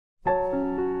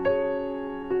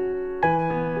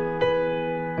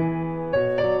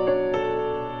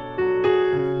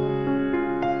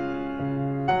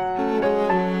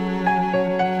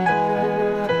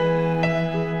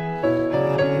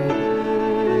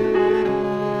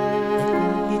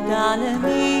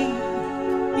تعلمين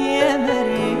يا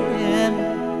مريم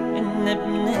إن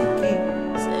ابنك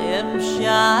سيمشي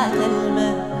على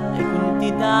الماء. كنت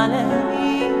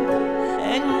تعلمين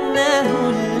أنه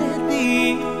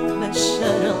الذي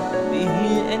بشر به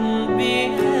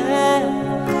الأنبياء.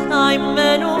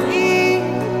 عمانوئيل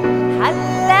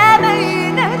حل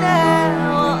بيننا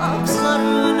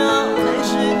وأبصرنا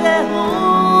مجده،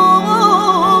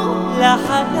 لاح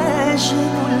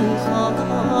نجم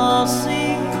الخلاص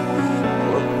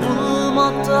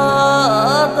والظلمة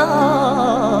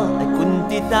أضاء.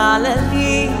 كنت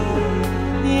تعلمين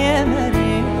يا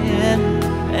مريم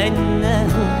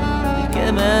أنه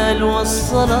الكمال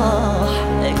والصلاح.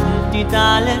 كنت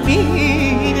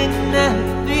تعلمين أنه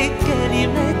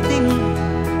بكلمة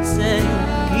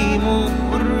سيقيم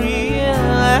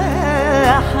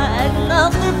الرياح. أن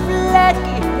طفلك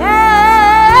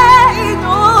كائن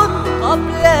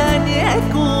قبل أن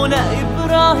يكون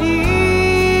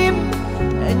إبراهيم،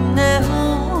 أنه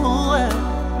هو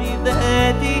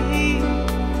بذاته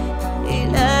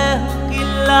إلهك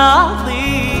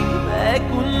العظيم.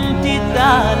 كنت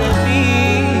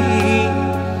تعلمين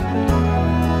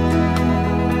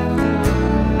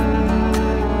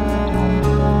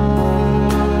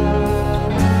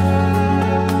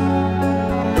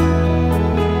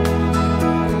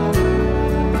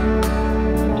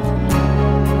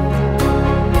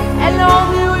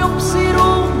العمي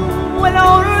يبصرون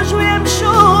والعرج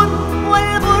يمشون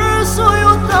والبرص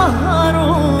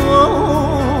يطهرون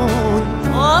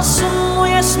والصم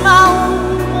يسمعون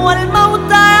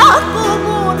والموتى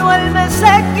يعقبون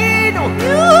والمساكين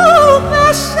يبشرون.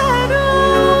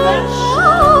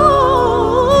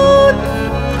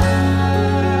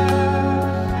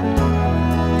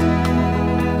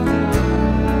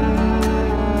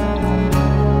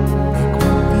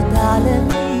 كنت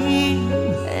تعلمين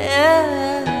يا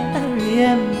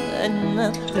مريم أن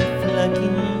طفلك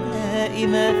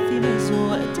النائم في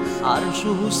مزوة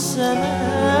عرشه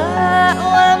السماء،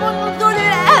 ومنذ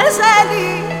الأزل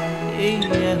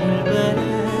إياه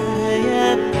البرايا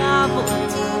تعبد.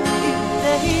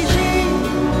 ابتهجي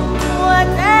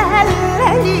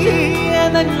وتهللي يا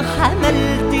من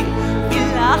حملت في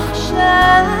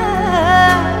الأحشاء.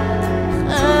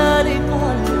 خالق